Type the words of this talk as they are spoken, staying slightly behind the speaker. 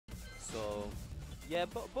So, yeah,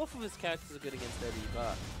 both of his characters are good against Eddie,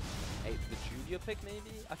 but hey, the junior pick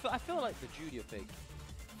maybe. I feel like the junior pick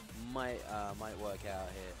might work out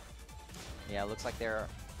here. Yeah, looks like they're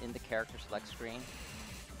in the character select screen,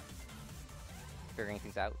 figuring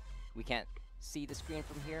things out. We can't see the screen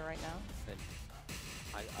from here right now, but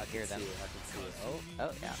I hear them. See it, I can see it. Oh,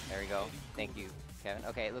 Oh, yeah, there we go. Thank you, Kevin.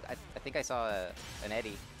 Okay, look, I think I saw an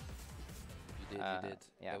Eddie. you did.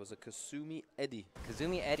 Yeah. There was a Kasumi Eddie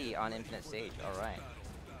Kazumi Eddie on Infinite Stage. All right.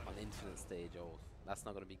 on Infinite Stage. Oh, that's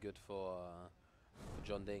not gonna be good for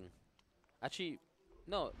Jeondding. Actually,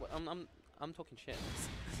 no, I'm talking shit.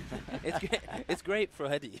 It's great for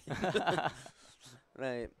Eddie.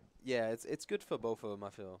 Right. Yeah, it's good for both of them. I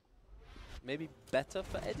feel. Maybe better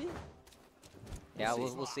for Eddie. Yeah, see.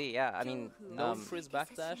 we'll see. Yeah, I mean, Known for his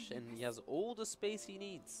backdash, and he has all the space he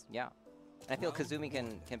needs. yeah. And I feel Kazumi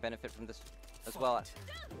can benefit from this as well.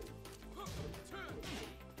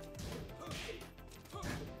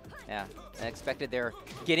 Yeah, I expected they're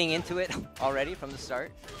getting into it already from the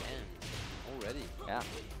start. Man, already. Yeah,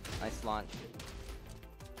 nice launch.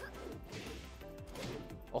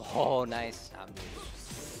 Oh, nice. That move is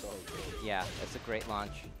so good. Yeah, that's a great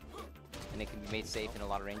launch. And it can be made safe in a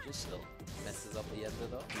lot of ranges still. Messes up the ender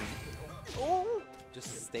though. Oh!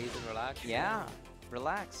 Just stays and relax. Yeah,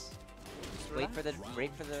 relax. Just Wait for the relax.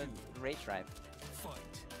 rage drive.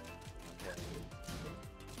 Okay.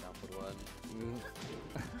 Down for one.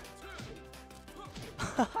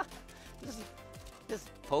 just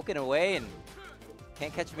poking away and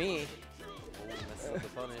can't catch me. Oh, messes up the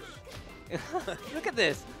punish. Look at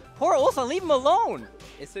this. Poor Ulsan, leave him alone.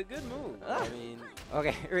 It's a good move. Ah. I mean,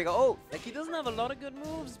 Okay, here we go. Oh, like he doesn't have a lot of good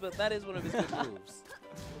moves, but that is one of his good moves.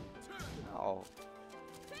 oh.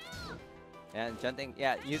 And Jeondding,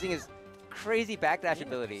 yeah, using his crazy backdash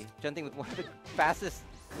ability. Jeondding with one of the fastest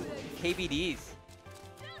KBDs.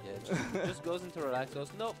 Yeah, just goes into relax. Goes,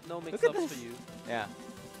 nope, no Look at mix-ups this. for you. Yeah.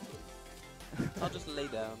 I'll just lay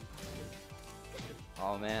down.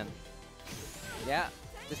 Oh man. Yeah.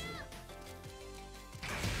 This.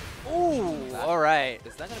 Ooh. All right.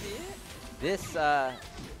 Is that gonna be it? This. It's gonna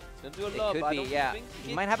do a It lot. could but I be. don't Yeah. think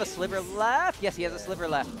He it might have a can. sliver left. Yes, he has a Yeah. sliver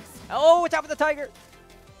left. Oh, watch out for the tiger.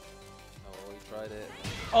 Oh, he tried it.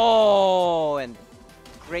 Oh, and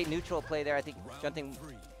great neutral play there. I think Jeondding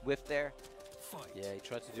whiffed there. Yeah, he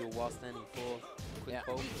tried to do a while standing for quick Yeah.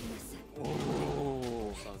 poke.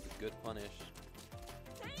 Ooh. Sounds a good punish.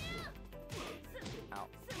 Ow.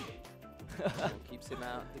 Oh, keeps him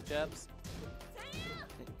out. The jabs.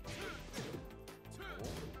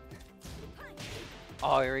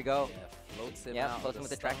 Oh, here we go. Yeah, floats him Yeah, out. floats him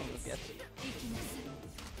with the tracking move. stance. Yes.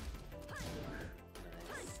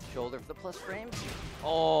 Nice. Shoulder for the plus frames.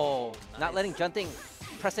 Oh, not Nice. letting Jeondding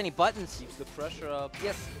press any buttons. Keeps the pressure up.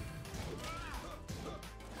 Yes.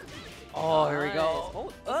 Oh, here we go. Nice.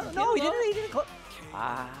 Oh, doesn't No, get he him didn't. He didn't.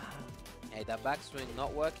 Ah. Hey, that backswing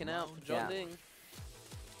not working out for Yeah. Jeondding.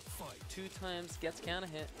 2 times gets counter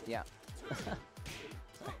hit. Yeah.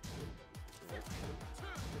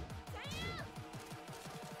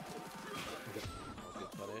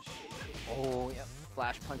 Good punish. Oh, yeah.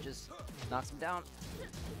 Flash punches. Knocks him down.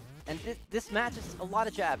 And this match is a lot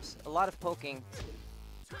of jabs, a lot of poking.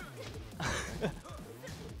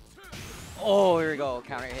 Oh, here we go.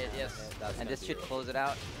 Counter hit, yes. Yeah, that's And gonna this be should it. close it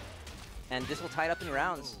out. And this will tie it up in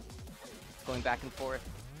rounds. Going back and forth.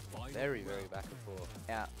 Very, very back and forth.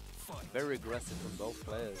 Yeah. Very aggressive from both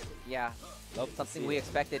players. Yeah. Love to Something see we it.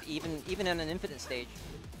 expected, even in an infinite stage.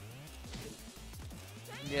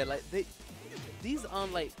 Yeah, like these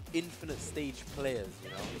aren't like infinite stage players, you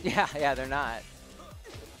know. Yeah, they're not.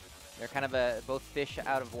 They're kind of both fish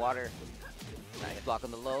out of water. Nice block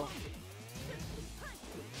on the low.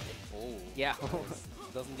 Oh. Yeah. Nice.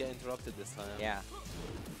 Doesn't get interrupted this time. Yeah.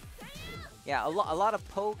 Yeah, a lot of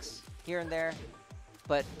pokes here and there,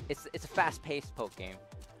 but it's a fast-paced poke game.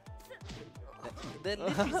 They're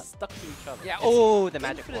literally stuck to each other. Yeah. It's Oh, the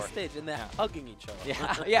magic infinite four. stage, and they're hugging each other.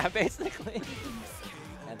 Yeah. Yeah, basically.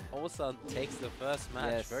 And Ulsan takes the first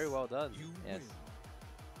match. Yes. Very well done. Yes.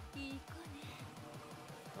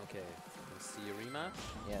 Okay. Let's see a rematch.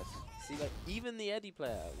 Yes. See, like even the Eddie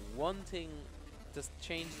player wanting to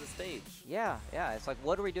change the stage. Yeah. Yeah. It's like,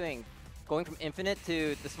 what are we doing? Going from infinite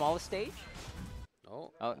to the smallest stage?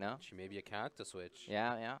 Oh. Oh no. She may be a character switch.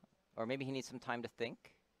 Yeah. Yeah. Or maybe he needs some time to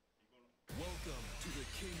think. Welcome to the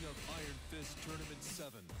King of Iron Fist Tournament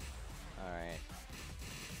 7. All right.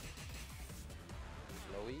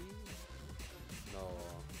 Chloe? No.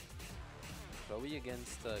 Chloe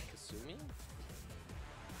against Kasumi?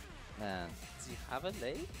 Man. Does he have a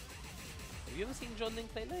late? Have you ever seen Jeondding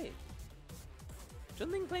play late?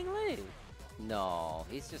 Jeondding playing late? No,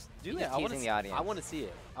 he's just Do he's it. just teasing the audience. I want to see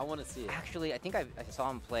it. I want to see it. Actually, I think I saw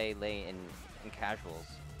him play Lei in casuals,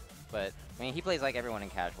 but I mean he plays like everyone in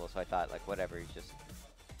casuals, so I thought like whatever, he's just.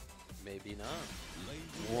 Maybe not.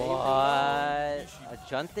 What? A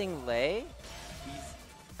Jeondding Lei? He's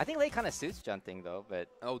I think Lei kind of suits Jeondding though, but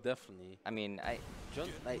oh definitely. I mean Jeondding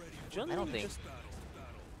I don't think. just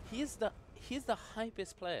he's the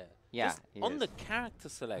hypest player. Yeah, Just he on is. the character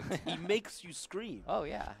select, he makes you scream. Oh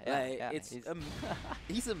yeah, Like, yeah. it's He's,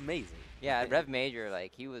 he's amazing. yeah, at Rev Major,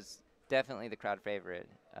 like he was definitely the crowd favorite.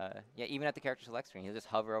 Yeah, even at the character select screen, he'll just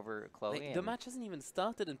hover over Chloe. Like, the match hasn't even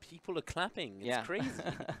started and people are clapping. It's Yeah. crazy.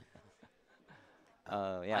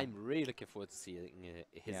 Yeah. I'm really looking forward to seeing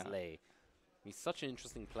his Yeah. Lei. He's such an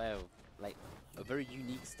interesting player, like a very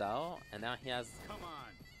unique style, and now he has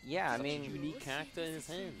Yeah, I such mean, a unique character in his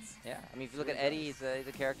hands. yeah. I mean, if you look at Eddie, he's a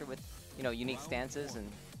character with unique stances and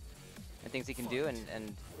things he can do,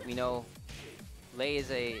 and we know Lei is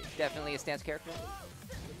definitely a stance character.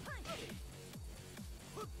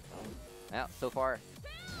 Well, so far,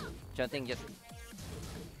 Jeondding just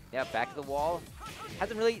back to the wall.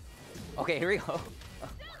 Hasn't really. Okay, here we go.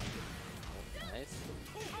 Nice.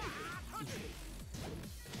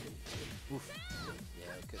 Oof.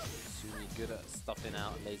 Yeah, because Sumi good at stuffing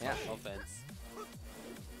out Lei's Yeah. offense.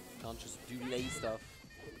 Can't just do Lei stuff.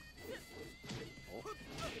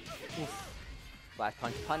 Oh. Flash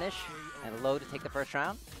punch punish and low to take the first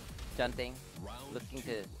round. Jeondding looking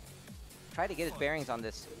to try to get his bearings on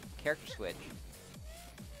this character switch.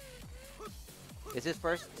 It's his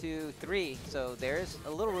first 2-3, so there's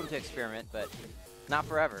a little room to experiment, but not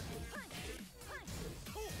forever.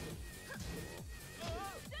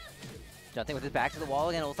 Jeondding with his back to the wall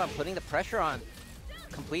again. Ulsan putting the pressure on.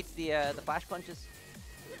 Completes the flash punches.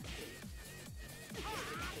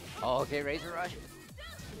 Oh, okay, Razor Rush.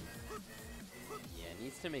 Yeah, it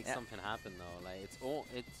needs to make something happen though. Like it's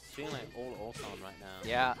feeling like all Ulsan right now.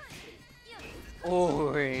 Yeah.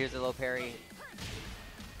 Oh, here's a low parry.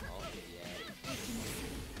 Oh yeah.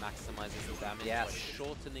 Maximizes the damage Yes. by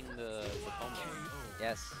shortening the combo.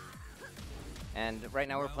 Yes. And right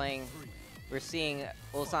now we're seeing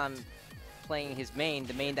Ulsan playing his main,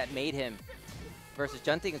 the main that made him, versus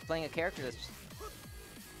Jeondding is playing a character that's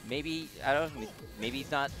maybe, I don't know, maybe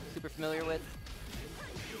he's not super familiar with.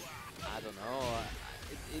 I don't know.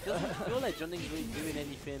 It doesn't feel like Jeondding's really doing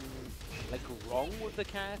anything like wrong with the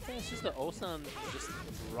character. It's just that Ulsan just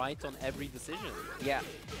right on every decision. Yeah.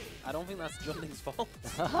 I don't think that's Jeondding's fault.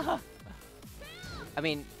 I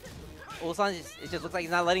mean, Ulsan it just looks like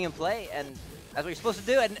he's not letting him play, and that's what you're supposed to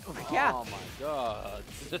do. And yeah. Oh my god.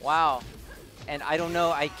 Wow. And I don't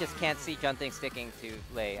know, I just can't see Jeondding sticking to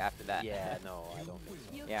Lei after that. Yeah, no, I don't think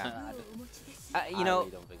so. Yeah. I You know,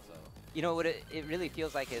 really don't think so. you know what it really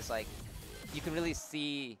feels like is like you can really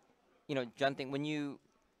see, Jeondding when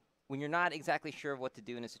you're not exactly sure of what to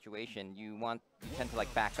do in a situation, you tend to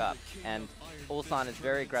like back up. And Ulsan is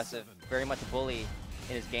very aggressive, very much a bully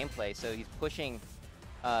in his gameplay, so he's pushing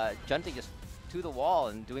Jeondding just to the wall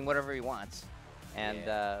and doing whatever he wants. And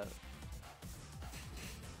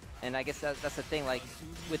and I guess that's the thing. Like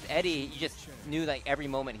with Eddie, you just knew like every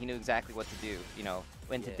moment he knew exactly what to do.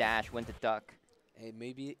 When to dash, when to duck. Hey,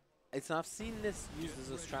 maybe I've seen this used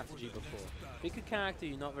as a strategy before. Pick a character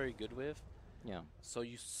you're not very good with, Yeah. so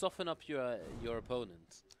you soften up your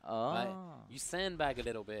opponent. Oh. Right? You sandbag a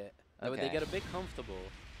little bit, that way they Okay. get a bit comfortable,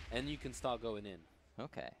 and you can start going in.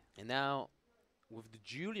 Okay. And now, with the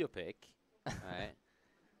Julia pick, right?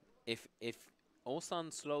 If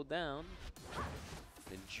Ulsan slowed down,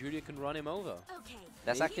 then Julia can run him over.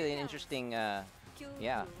 That's actually an interesting,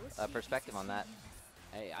 perspective on that.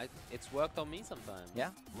 Hey, it's worked on me sometimes. Yeah.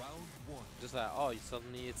 Round one. Just like,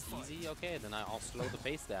 suddenly it's easy, okay, then I'll slow the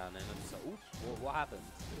pace down, and I'm just like, oops, what happened?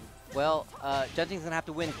 Well, Jeondding's gonna have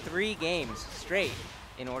to win 3 games straight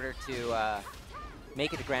in order to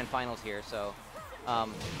make it to grand finals here. So,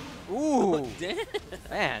 ooh, Damn.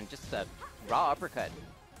 man, just a raw uppercut,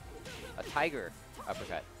 a tiger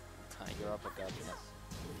uppercut. Tiger uppercut. Yes.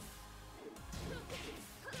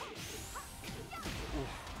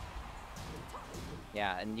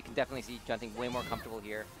 Yeah, and you can definitely see Jeondding way more comfortable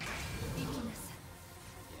here. Yeah,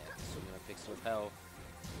 so I'm gonna fix with hell.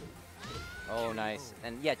 Oh, nice.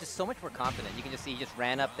 And yeah, just so much more confident. You can just see he just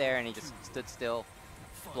ran up there and he just stood still,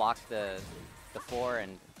 blocked the 4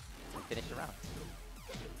 and finished the round.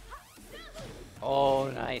 Oh,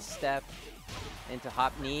 nice step into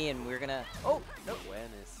hop knee, and we're gonna. Oh, No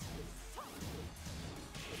awareness.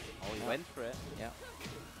 Oh, he went for it. yeah.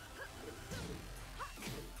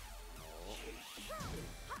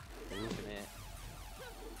 Moving it.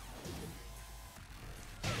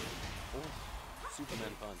 Oh,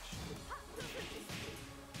 Superman punch.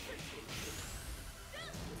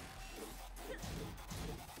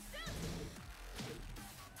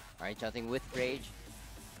 All right, Jeondding with rage.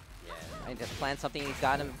 Yeah. I think just planned something. He's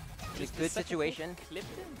got him in a the good second situation. hit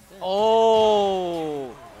clipped him. Yeah.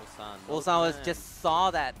 Oh! Ulsan. Ulsan was just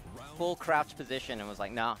saw that full crouch position and was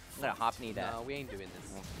like, nah, I'm gonna hop knee that. No, we ain't doing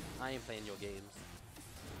this. I ain't playing your games.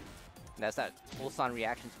 That's that Ulsan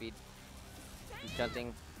reaction speed.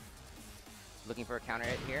 Jeondding looking for a counter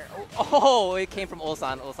hit here. Oh, it came from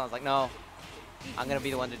Ulsan. Ulsan's like, no, I'm gonna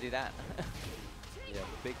be the one to do that. Yeah,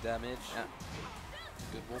 big damage. Yeah.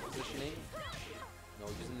 Good wall positioning. No,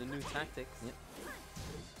 using the new tactics. Yep.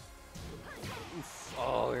 Oof.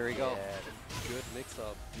 Oh, here we go. Yeah, good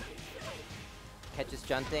mix-up. Catches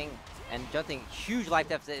Jeondding, and Jeondding, huge life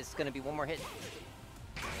deficit. It's gonna be one more hit.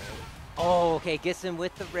 Oh, okay, gets him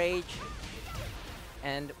with the rage.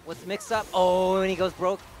 And what's mixed up? Oh, and he goes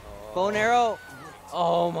broke. Bow and arrow.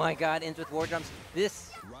 Oh my god, ends with war drums.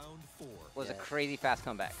 This Round 4. was a crazy fast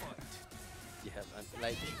comeback. Yeah, man,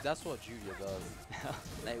 like that's what Julia does.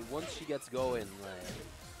 Like once she gets going,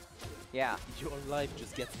 like Yeah. your life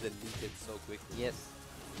just gets deleted so quickly. Yes.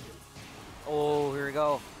 Oh, here we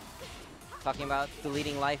go. Talking about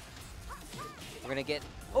deleting life. We're gonna get.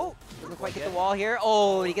 Oh, doesn't quite get the wall here.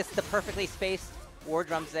 Oh, he gets the perfectly spaced war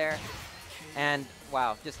drums there. And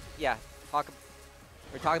wow, just yeah.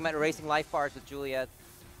 We're talking about erasing life bars with Julia.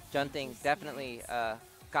 Jeondding definitely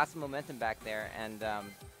got some momentum back there, and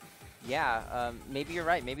yeah, maybe you're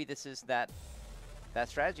right. Maybe this is that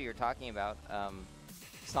strategy you're talking about,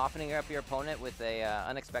 softening up your opponent with a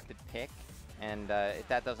unexpected pick, and if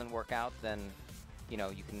that doesn't work out, then you know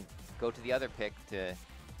you can go to the other pick to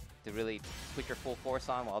really put your full force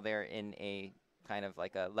on while they're in a kind of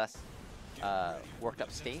like a less worked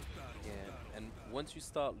up state. Yeah, and once you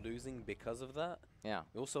start losing because of that, Yeah.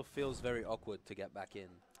 it also feels very awkward to get back in.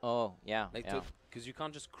 Oh, yeah. Like, Yeah. because you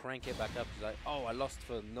can't just crank it back up. It's like, oh, I lost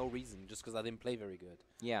for no reason, just because I didn't play very good.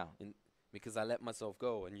 Yeah. Because I let myself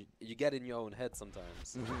go, and you get in your own head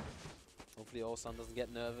sometimes. Mm-hmm. Hopefully, Ulsan doesn't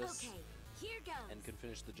get nervous Here goes. and can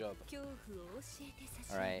finish the job.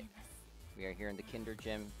 All right. We are here in the Kinder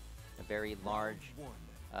Gym, a very large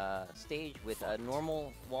stage with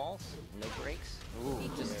normal walls, no breaks. Ooh,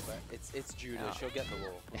 just Yeah, but it's Julia. Yeah. She'll get the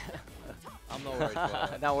wall. I'm not worried about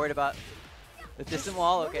her. not worried about the distant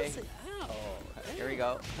wall. Okay. Oh, Here we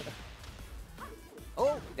go.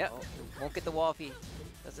 Oh, yeah. Won't get the wall if he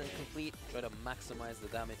doesn't complete. try to maximize the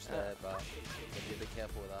damage there, but be a bit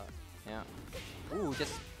careful with that. Yeah. Ooh,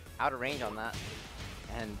 just out of range on that.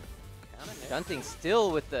 And Counter hit. Jeondding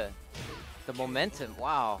still with the momentum.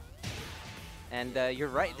 Wow. And you're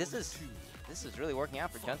right. This is really working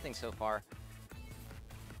out for Jeondding so far.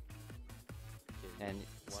 Okay, And one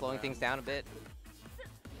slowing round. things down a bit.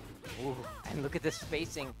 Ooh, and look at this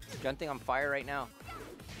spacing. Jeondding on fire right now.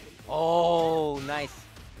 Oh, nice.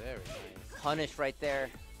 Very nice. Punish right there.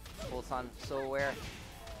 Ulsan so aware.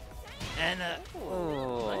 And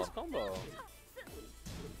Nice combo.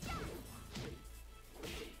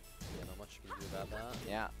 Yeah, not much you can do about that.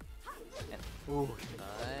 yeah. And, ooh,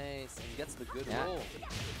 Nice, and he gets the good Yeah. roll.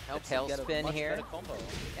 Helps tail him get a spin much here. better combo.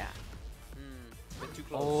 yeah. Bit too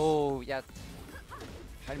close. Oh, yeah.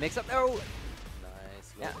 Trying to mix up. Oh, Nice,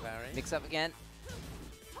 low yeah. parry. Mix up again.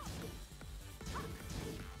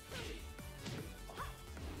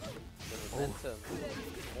 Good momentum.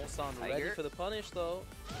 Ulsan ready Tiger. for the punish though.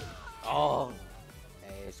 Oh.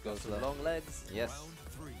 Hey, He's it got goes some the long legs. yes. Round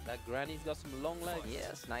 3. That granny's got some long legs.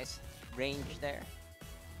 Yes, nice range there.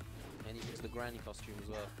 And he picks the granny costume as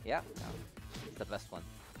well. Yeah. It's the best one.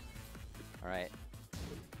 All right.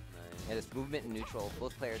 Nice. Yeah, this movement and neutral.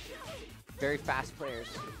 Both players, very fast players.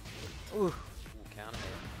 Ooh. Ooh, counter hit.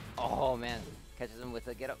 Oh man, catches him with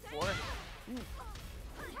a get up 4.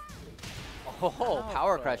 Oh, Power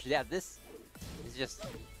power crush. crush. Yeah, this is just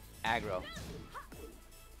aggro.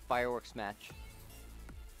 Fireworks match.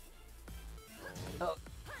 Oh,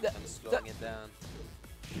 And slowing it down.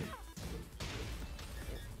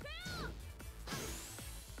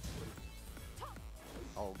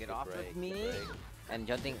 oh, get Good off break, of good me. break. And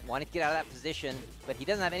Jeondding wanted to get out of that position, but he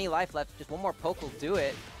doesn't have any life left. Just one more poke will do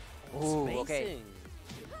it. Ooh, okay. Spacing.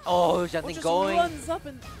 Oh, Oh, Jeondding just going. runs up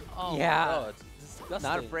and oh Yeah. my god, disgusting.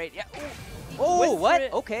 Not afraid. Yeah. He Oh, went for what?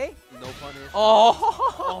 it. Okay. No punish.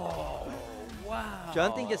 Oh. Oh, wow.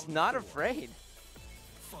 Jeondding just not afraid.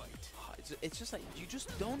 Fight. It's just like you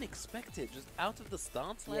just don't expect it. Just out of the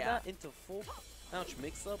stance like Yeah. that into full ouch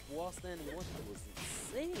mix up while standing one. That was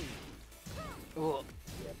insane. Ooh.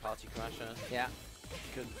 Yeah, party crasher Yeah.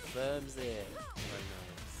 confirms it. Very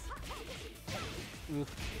nice. Oof.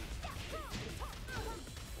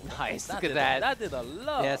 Nice. Look at did that. That did a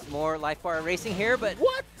lot. Yes, more life bar erasing here, but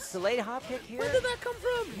What? delayed hop kick here. Where did that come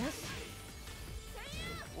from? Yes.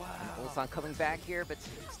 Wow. Ulsan coming back here, but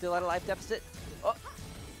still at a life deficit. Oh,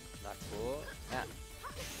 Not cool. yeah.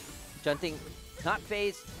 Jeondding, not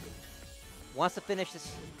phased. Wants to finish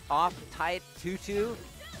this off, tie it 2-2.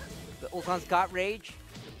 But Ulsan's got rage.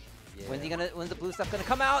 Yeah. When's the blue stuff gonna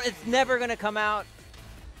come out? It's never gonna come out.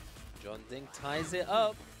 Jeondding ties it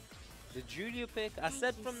up. The Julia pick, I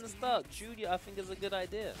said from the start, Julia I think is a good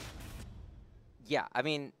idea. Yeah, I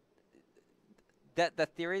mean, that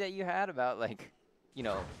theory that you had about like, you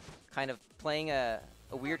know, kind of playing a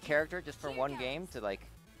weird character just for one game to like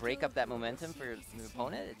break up that momentum for your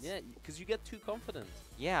opponent. It's, Yeah, because you get too confident.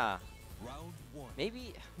 yeah, Round 1.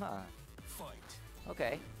 maybe. Fight.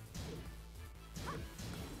 Okay. Who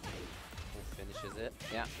finishes it?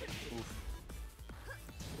 Yeah. Oof.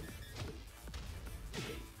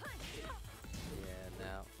 Yeah,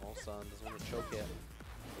 now Ulsan doesn't want to choke it.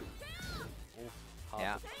 Oof. Hard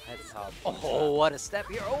Yeah. to- That's hard. Oh, what a step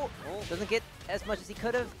here. Oh, doesn't get as much as he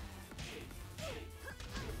could have.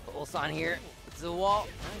 Ulsan here. It's the wall.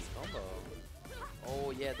 Nice combo.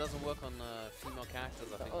 Oh yeah, it doesn't work on female characters,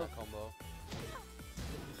 I think, that combo.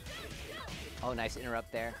 Oh, nice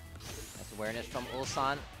interrupt there. Nice awareness from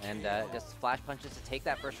Ulsan. And just flash punches to take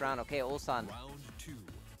that first round. Okay, Ulsan. Round 2.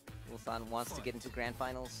 Ulsan wants to get into grand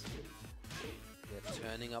finals. Yeah,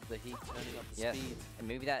 turning up the heat, turning up the Yes. speed. And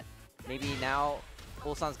maybe now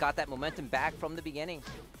Ulsan's got that momentum back from the beginning.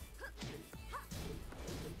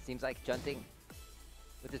 Seems like Jeondding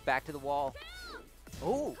with his back to the wall.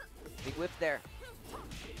 Oh, big whip there.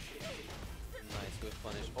 Nice whip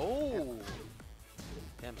punish. Oh!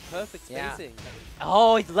 Damn, perfect Yeah. spacing.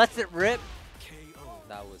 Oh, he lets it rip. KO.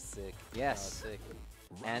 That was sick. Yes. That was sick.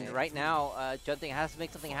 And Yeah. right now, Jeondding has to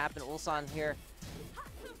make something happen. Ulsan here.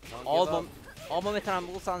 Don't All give up. all momentum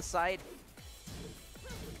on Ulsan's side.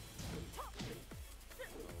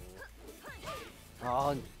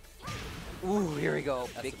 Oh. Ooh, here we go.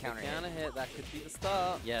 That's Big a counter counter hit. hit. That could be the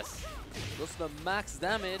start. Yes. Goes to the max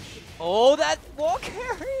damage. Oh, that wall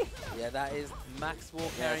carry. Yeah, that is max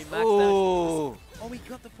wall carry, Yes. max damage. Ooh. Oh, he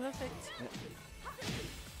got the perfect.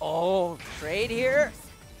 Oh, trade here.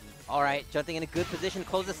 All right, Jeondding in a good position.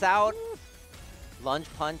 Close this out. Lunge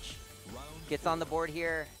punch. Round Gets on the board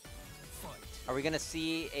here. fight. Are we going to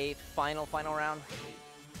see a final round?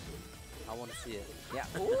 I want to see it. Yeah.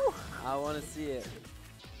 Ooh. I want to see it.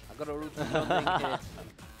 I got to root for Jeondding here.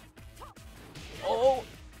 Oh.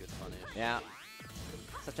 Good punish. Yeah.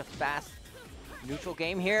 Such a fast, neutral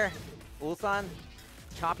game here. Ulsan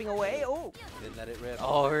chopping away. Oh. Didn't let it rip.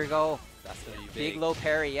 Oh, here we go. That's going to be Big big. low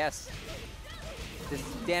parry, yes. This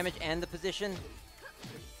damage and the position.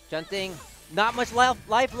 Jeondding, not much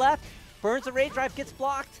life left. Burns the rage drive, gets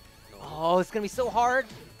blocked. No. Oh, it's going to be so hard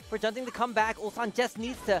for Jeondding to come back. Ulsan just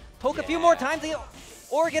needs to poke a few more times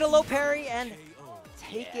or get a low parry and KO.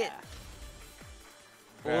 take it.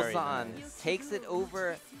 Very Ulsan nice. takes it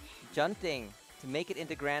over Jeondding to make it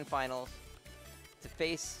into grand finals to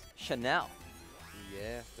face Chanel.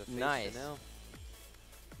 Yeah, the face Nice.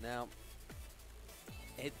 Now,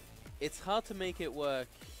 it's hard to make it work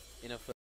in a